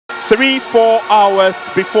3-4 hours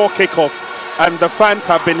before kickoff, and the fans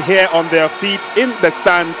have been here on their feet in the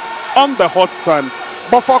stands on the hot sun.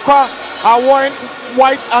 BOFOAKWA are wearing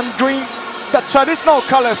white and green, the traditional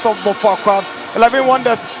colors of BOFOAKWA. 11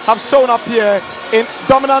 Wonders have shown up here in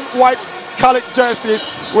dominant white colored jerseys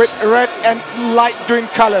with red and light green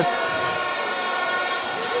colors.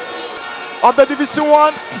 Of the Division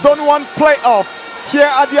 1 Zone 1 playoff here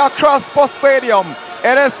at the Accra Sports Stadium,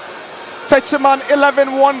 it is Techiman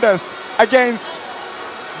 11 Wonders against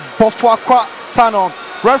BOFOAKWA TANO.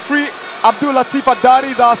 Referee Abdul Latif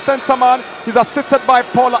Adari is our center man. He's assisted by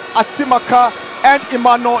Paul Atimaka and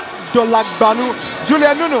Emmanuel Dolagbanu.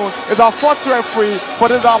 Julian Nunu is our fourth referee for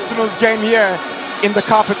this afternoon's game here in the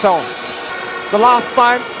capital. The last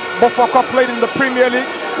time BOFOAKWA played in the Premier League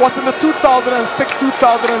was in the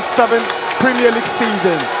 2006-2007 Premier League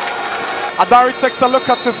season. Adari takes a look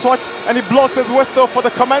at his watch and he blows his whistle for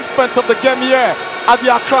the commencement of the game here at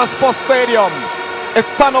the Accra Sports Stadium. It's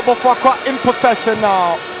TANO BOFOAKWA in possession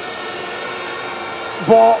now.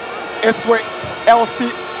 Ball is with LC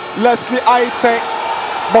Leslie Aite.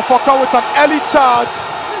 BOFOAKWA with an early charge.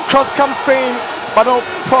 Cross comes in, but no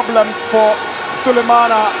problems for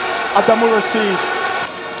Sulemana Adamu Rashid.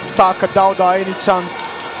 Saka Dauda, any chance?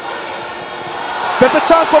 There's a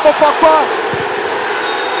chance for BOFOAKWA.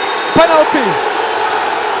 Penalty.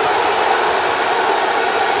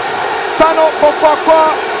 TANO BOFOAKWA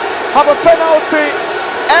have a penalty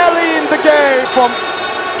early in the game from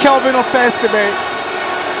Kelvin Osesibe.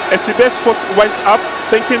 Esibe's foot went up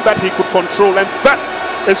thinking that he could control, and that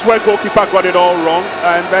is where goalkeeper got it all wrong,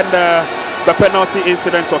 and then the penalty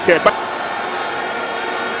incident occurred. But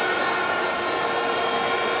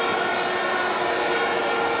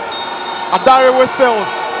Adari whistles.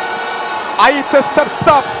 Aite steps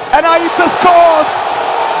up and Aite scores.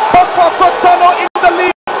 BOFOAKWA TANO in the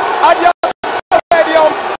lead at the stadium.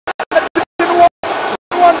 Division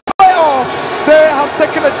 1 playoff. They have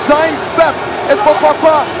taken a giant step. It's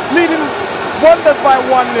BOFOAKWA leading Wonders by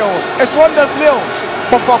 1-0. It's Wonders 0.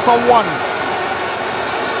 BOFOAKWA 1.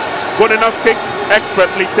 Good enough kick,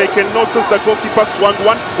 expertly taken. Notice the goalkeeper swung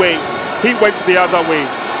one way, he went the other way.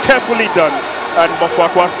 Carefully done, and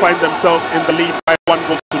BOFOAKWA find themselves in the lead by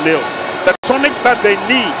 1-0. The tonic that they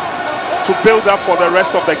need to build up for the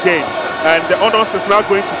rest of the game, and the onus is now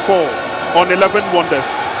going to fall on 11 Wonders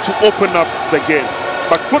to open up the game.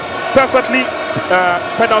 But good, perfectly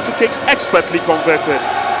penalty kick, expertly converted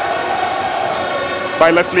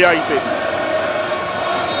by Leslie Aite.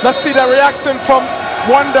 Let's see the reaction from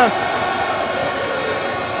Wonders.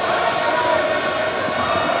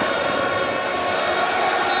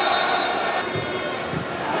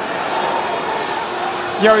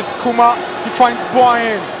 Here is Kuma. He finds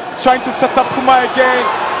Boyan, trying to set up Kuma again.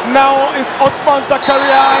 Now it's Osman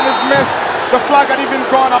Zakaria and is missed. The flag had even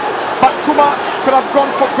gone up, but Kuma could have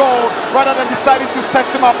gone for goal rather than deciding to set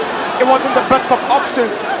him up. It wasn't the best of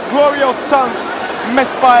options. Glorious chance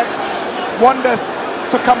missed by Wonders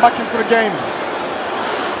to come back into the game.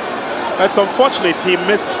 It's unfortunate he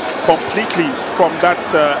missed completely from that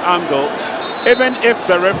angle. Even if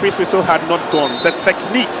the referee's whistle had not gone, the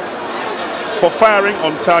technique for firing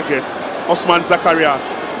on target, Osman Zakaria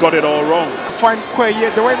got it all wrong. Find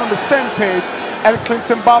Kweye, they were on the same page, and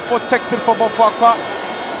Clinton Balfour texted for BOFOAKWA.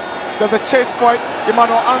 There's a chase for it.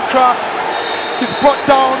 Emmanuel Ankra, he's brought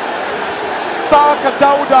down. Saka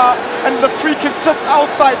Dauda, and the free kick just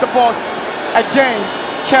outside the box. Again,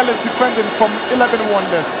 careless defending from 11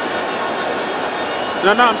 Wonders.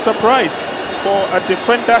 Now I'm surprised. For a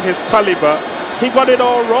defender his caliber, he got it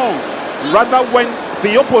all wrong. Rather went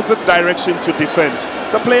the opposite direction to defend.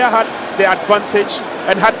 The player had the advantage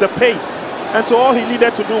and had the pace, and so all he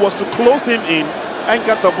needed to do was to close him in and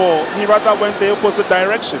get the ball. He rather went the opposite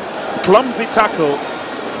direction. Clumsy tackle,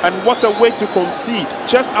 and what a way to concede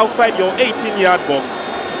just outside your 18-yard box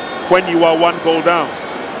when you are 1 goal down.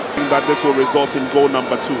 That this will result in goal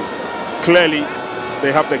number 2. Clearly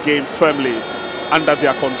they have the game firmly under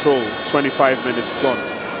their control. 25 minutes gone.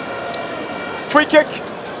 Free kick,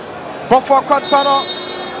 BOFOAKWA TANO.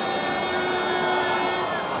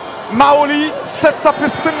 Maoli sets up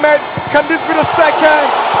his teammate. Can this be the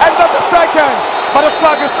second? And that's the second, but the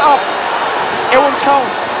flag is up. It won't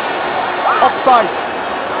count. Offside.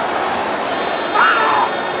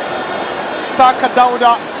 Saka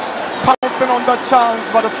Dauda pouncing on the chance,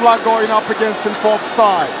 but the flag going up against him for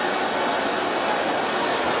offside.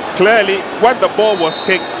 Clearly, when the ball was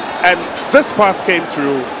kicked and this pass came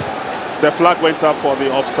through, the flag went up for the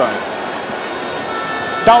offside.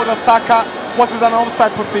 Dauda Saka was in an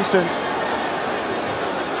offside position.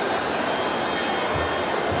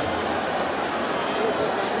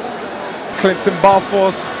 Clinton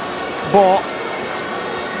Balfour's ball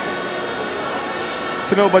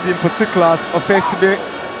to nobody in particular, as Osesibe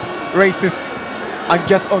races and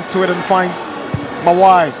gets onto it and finds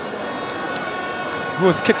Mawai, who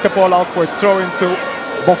has kicked the ball out for a throw into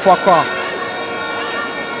BOFOAKWA.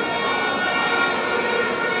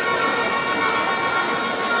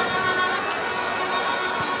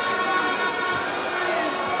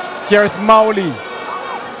 Here's Mauli.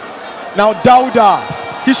 Now Dauda.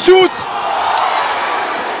 He shoots.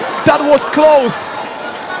 That was close.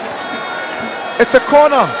 It's a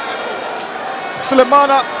corner.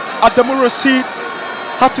 Sulemana Adamu Rashid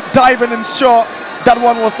had to dive and ensure that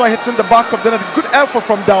one was not hitting the back of the net. Good effort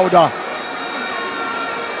from Dauda.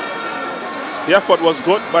 The effort was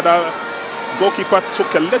good, but goalkeeper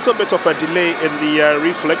took a little bit of a delay in the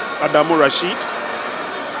reflex. Adamu Rashid.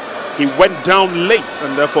 He went down late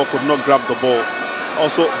and therefore could not grab the ball.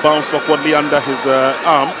 Also bounced awkwardly under his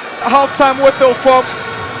arm. Half-time whistle from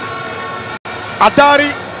Adari,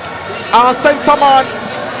 our centre man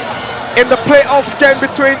in the playoff game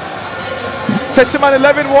between Techiman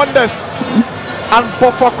 11 Wonders and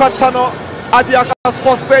BOFOAKWA TANO at the Accra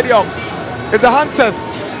Sports Stadium. It's the Hunters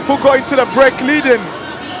who go into the break leading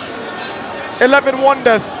 11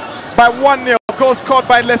 Wonders by 1-0. Goal scored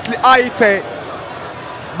by Leslie Aite.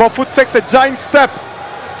 Bofu takes a giant step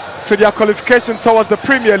to their qualification towards the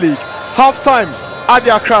Premier League. Half-time at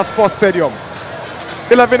the Accra Sports Stadium.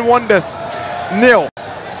 11 Wonders 0.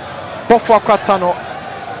 BOFOAKWA TANO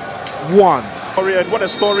 1. And what a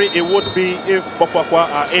story it would be if BOFOAKWA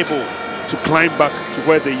are able to climb back to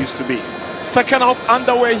where they used to be. Second half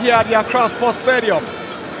underway here at the Accra Sports Stadium.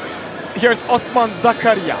 Here's Osman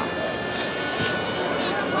Zakaria.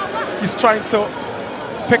 He's trying to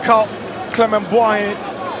pick out Clement Boyne.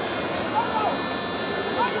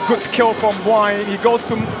 Good skill from Boyne. He goes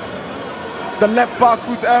to the left back,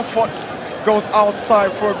 whose effort goes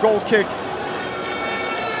outside for a goal kick.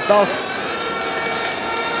 That's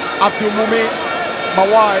Abdul Mumi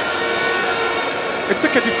Mawai. It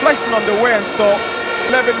took a deflection on the way, and so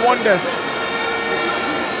 11 Wonders.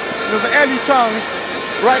 There's an early chance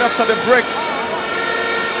right after the break.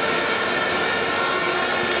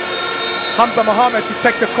 Hamza Mohammed to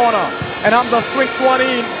take the corner, and Hamza swings one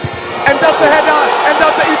in, and that's the header, and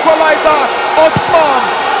that's the equalizer. Osman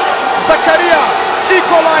Zakaria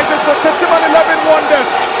equalizes for Techiman 11 Wonders.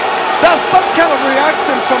 That's some kind of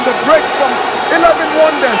reaction from the break from 11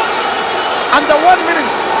 Wonders. Under 1 minute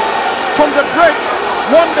from the break,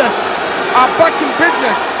 Wonders are back in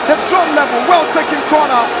business. They've drawn level, well taken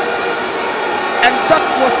corner, and that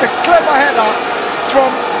was a clever header from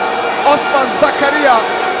Osman Zakaria,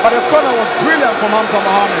 but the corner was brilliant from Hamza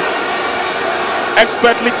Mohammed.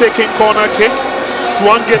 Expertly taken corner kick,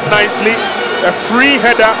 swung it nicely, a free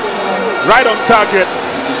header, right on target,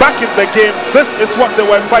 back in the game. This is what they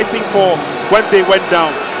were fighting for when they went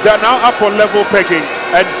down. They're now up on level pegging,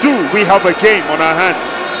 and do we have a game on our hands?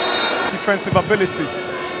 Defensive abilities.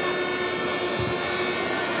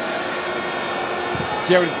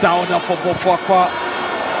 Here is Dauda for BOFOAKWA.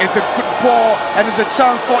 It's a good ball, and it's a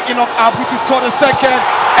chance for Enoch Abu to score the second,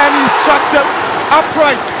 and he's struck them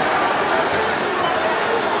upright.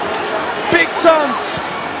 Big chance.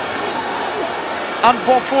 And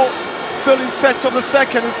Bofo still in search of the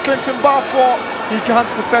second. It's Clinton Balfour. He hands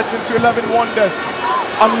possession to 11 Wonders.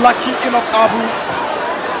 Unlucky Enoch Abu.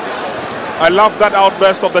 I love that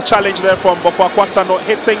outburst of the challenge there from BOFOAKWA TANO,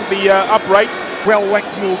 hitting the upright. Well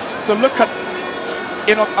worked move. So look at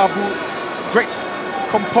Enoch Abu. Great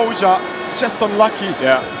composure, just unlucky.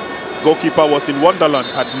 Yeah, goalkeeper was in Wonderland,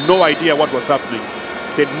 had no idea what was happening.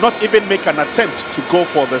 Did not even make an attempt to go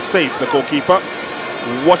for the save. The goalkeeper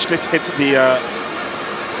watched it hit the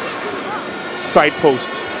side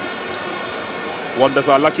post. Wonders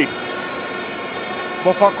are lucky.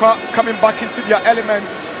 BOFOAKWA coming back into their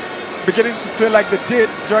elements, beginning to play like they did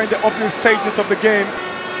during the opening stages of the game.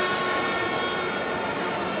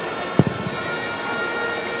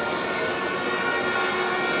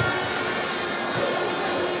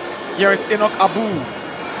 Here is Enoch Abu.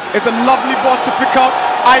 It's a lovely ball to pick up.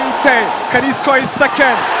 Aite, can he score his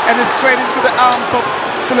second? And it's straight into the arms of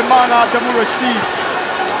Sulemana Adamu Rashid.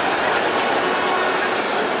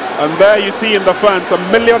 And there you see in the fans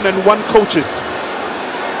 1,000,001 coaches.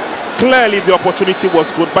 Clearly the opportunity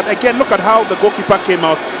was good, but again, look at how the goalkeeper came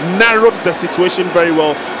out, narrowed the situation very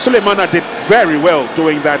well. Sulemana did very well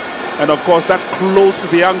doing that, and of course that closed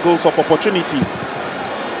the angles of opportunities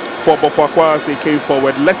for BOFOAKWA as they came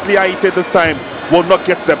forward. Leslie Aite this time will not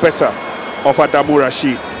get the better of Adamu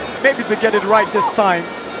Rashid. Maybe they get it right this time.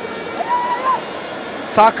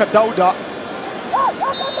 Saka Dauda.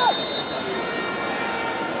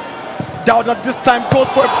 Dowd at this time goes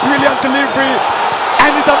for a brilliant delivery,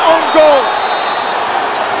 and it's an own goal.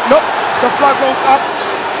 Nope, the flag goes up.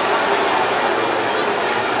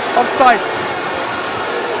 Offside.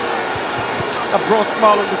 A broad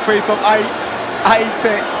smile on the face of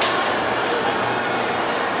Aite.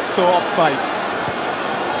 So offside.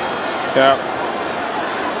 Yeah.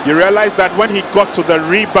 You realize that when he got to the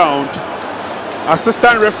rebound,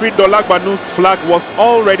 assistant referee Dolagbanu's flag was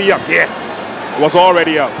already up here. Was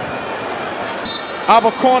already up. Have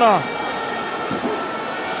a corner.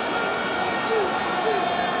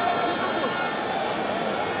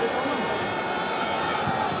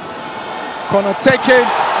 Corner taken.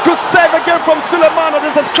 Good save again from Sulemana.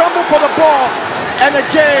 There's a scramble for the ball. And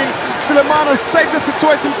again, Sulemana saved the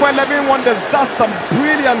situation for 11 Wonders. That's some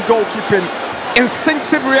brilliant goalkeeping.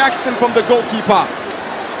 Instinctive reaction from the goalkeeper.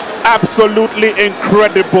 Absolutely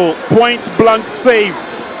incredible. Point blank save.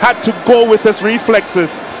 Had to go with his reflexes.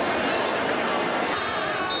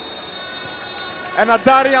 And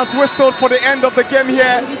Adari has whistled for the end of the game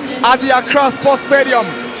here at the Accra Sports Stadium.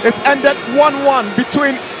 It's ended 1-1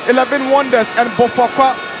 between 11 Wonders and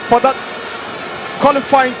BOFOAKWA for that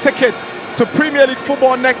qualifying ticket to Premier League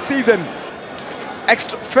football next season.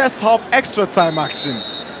 First half extra time action.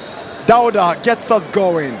 Dauda gets us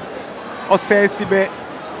going. Osei,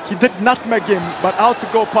 he did nutmeg him, but how to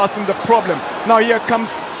go past him the problem. Now here comes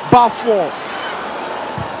Bafo.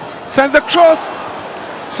 Sends a cross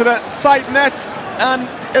to the side net, and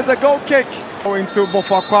it's a goal kick. Going to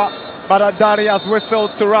BOFOAKWA, but Adari has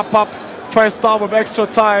whistled to wrap up first half of extra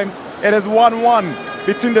time. It is 1-1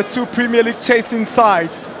 between the two Premier League chasing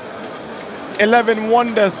sides. 11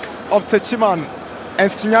 Wonders of Techiman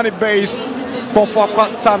and Sunyani-based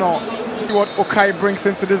BOFOAKWA TANO. What Okai brings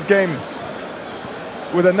into this game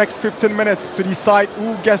with the next 15 minutes to decide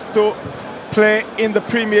who gets to play in the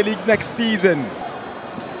Premier League next season.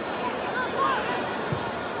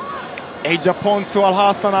 Ejapon to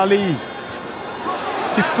Al-Hassan Ali.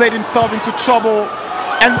 He's played himself into trouble,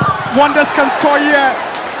 and Wonders can score here,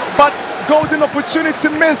 but golden opportunity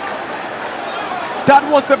missed. That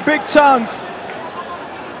was a big chance.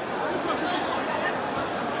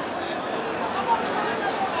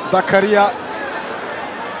 Zakaria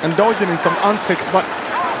indulging in some antics, but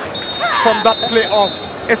from that play off,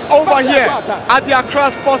 it's over here at the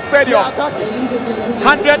Accra Sports Stadium.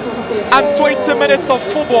 120 minutes of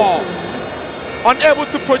football, unable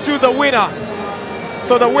to produce a winner.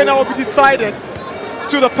 So the winner will be decided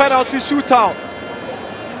to the penalty shootout.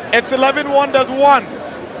 It's 11 Wonders 1,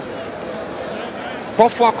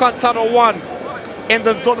 BOFOAKWA TANO 1 in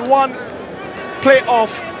the Zone 1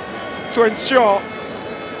 playoff to ensure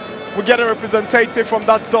we get a representative from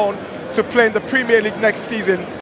that zone to play in the Premier League next season.